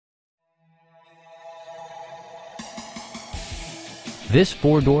This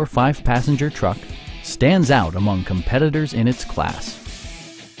four-door, five-passenger truck stands out among competitors in its class.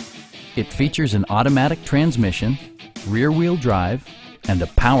 It features an automatic transmission, rear-wheel drive, and a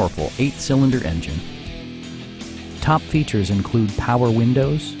powerful 8-cylinder engine. Top features include power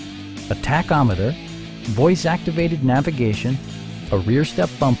windows, a tachometer, voice-activated navigation, a rear step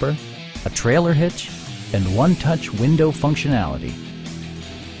bumper, a trailer hitch, and one-touch window functionality.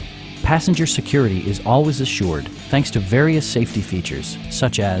 Passenger security is always assured thanks to various safety features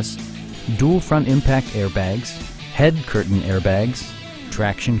such as dual front impact airbags, head curtain airbags,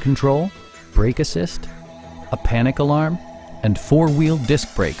 traction control, brake assist, a panic alarm, and four-wheel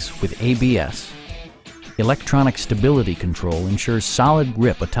disc brakes with ABS. Electronic stability control ensures solid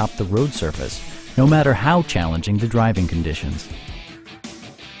grip atop the road surface, no matter how challenging the driving conditions.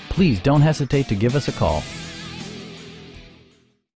 Please don't hesitate to give us a call.